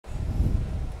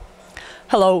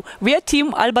Hello, we are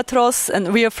Team Albatros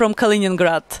and we are from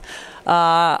Kaliningrad.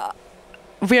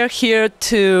 We are here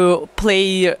to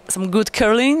play some good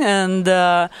curling, and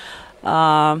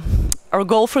our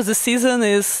goal for the season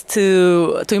is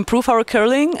to improve our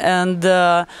curling and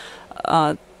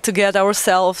to get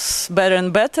ourselves better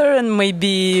and better, and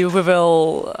maybe we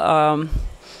will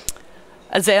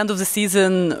at the end of the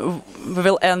season we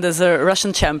will end as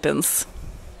Russian champions.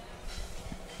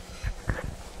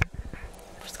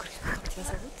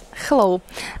 Hello,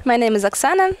 my name is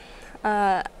Oksana.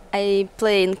 I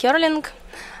play in curling.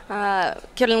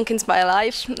 Curling is my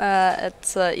life.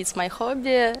 It's my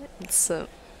hobby.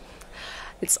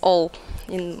 It's all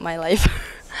in my life.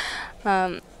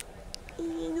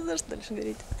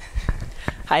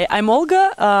 Hi, I'm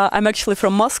Olga. I'm actually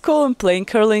from Moscow. I'm playing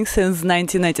curling since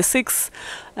 1996,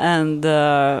 and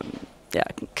yeah,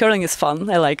 curling is fun.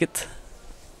 I like it.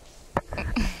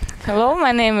 Hello,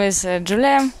 my name is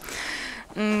Julia.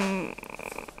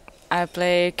 I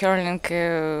play curling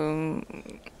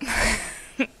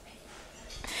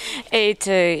 8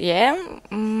 years.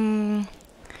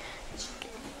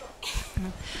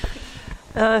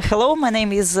 Hello, my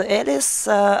name is Alice.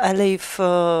 I live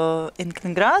in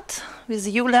Kaliningrad with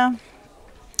Yulia.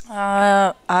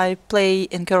 I play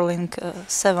in curling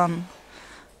 7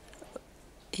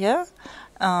 years,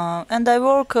 and I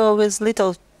work with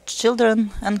little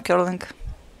children and curling.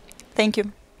 Thank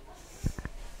you.